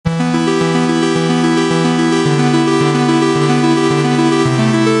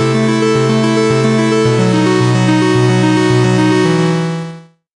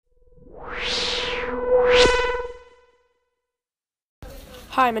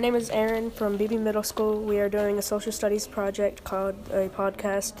Hi, my name is Aaron from BB Middle School. We are doing a social studies project called a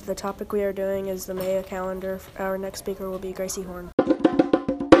podcast. The topic we are doing is the Maya calendar. Our next speaker will be Gracy Horn.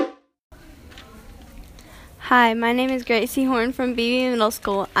 Hi, my name is Gracy Horn from BB Middle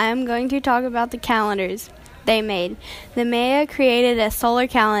School. I am going to talk about the calendars they made. The Maya created a solar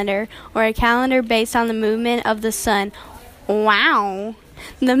calendar, or a calendar based on the movement of the sun. Wow!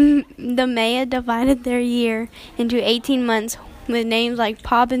 The Maya divided their year into 18 months with names like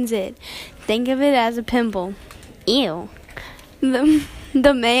Pop and Zit. Think of it as a pimple. Ew.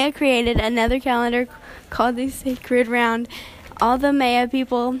 The Maya created another calendar called the Sacred Round. All the Maya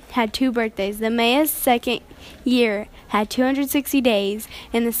people had 2 birthdays. The Maya's second year had 260 days,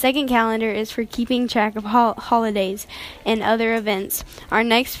 and the second calendar is for keeping track of holidays and other events. Our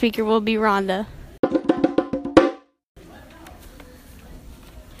next speaker will be Rhonda.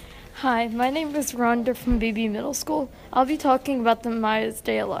 Hi, my name is Rhonda from BB Middle School. I'll be talking about the Maya's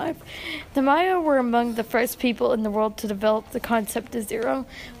day alive. The Maya were among the first people in the world to develop the concept of zero.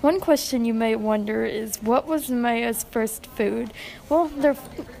 One question you may wonder is, what was the Maya's first food? Well,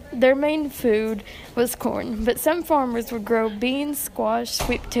 their main food was corn, but some farmers would grow beans, squash,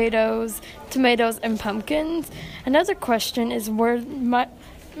 sweet potatoes, tomatoes, and pumpkins. Another question is where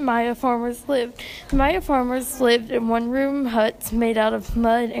Maya farmers lived. The Maya farmers lived in one-room huts made out of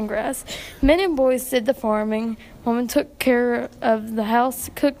mud and grass. Men and boys did the farming. Women took care of the house,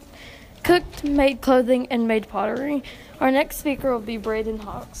 cooked, made clothing, and made pottery. Our next speaker will be Braiden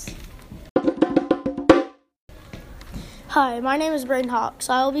Hawks. Hi, my name is Braiden Hawks.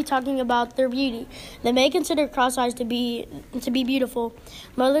 I will be talking about their beauty. They may consider cross eyes to be beautiful.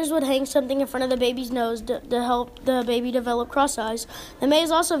 Mothers would hang something in front of the baby's nose to help the baby develop cross eyes. The Mays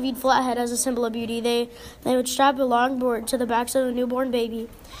also viewed flathead as a symbol of beauty. They would strap a long board to the backs of a newborn baby.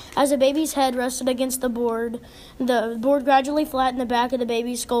 As the baby's head rested against the board gradually flattened the back of the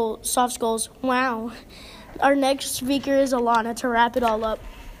baby's soft skulls. Wow. Our next speaker is Alanna to wrap it all up.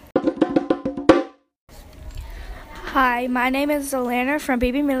 Hi, my name is Alanna from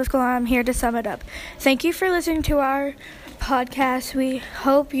BB Middle School, and I'm here to sum it up. Thank you for listening to our podcast. We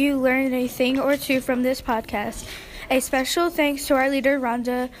hope you learned a thing or two from this podcast. A special thanks to our leader,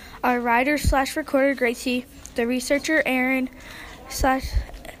 Rhonda, our writer/recorder, Gracy, the researcher, Aaron,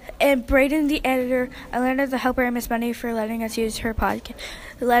 and Braiden, the editor, Alanna, the helper, and Miss Bunny for letting us use her podcast.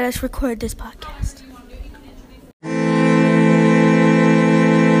 Let us record this podcast.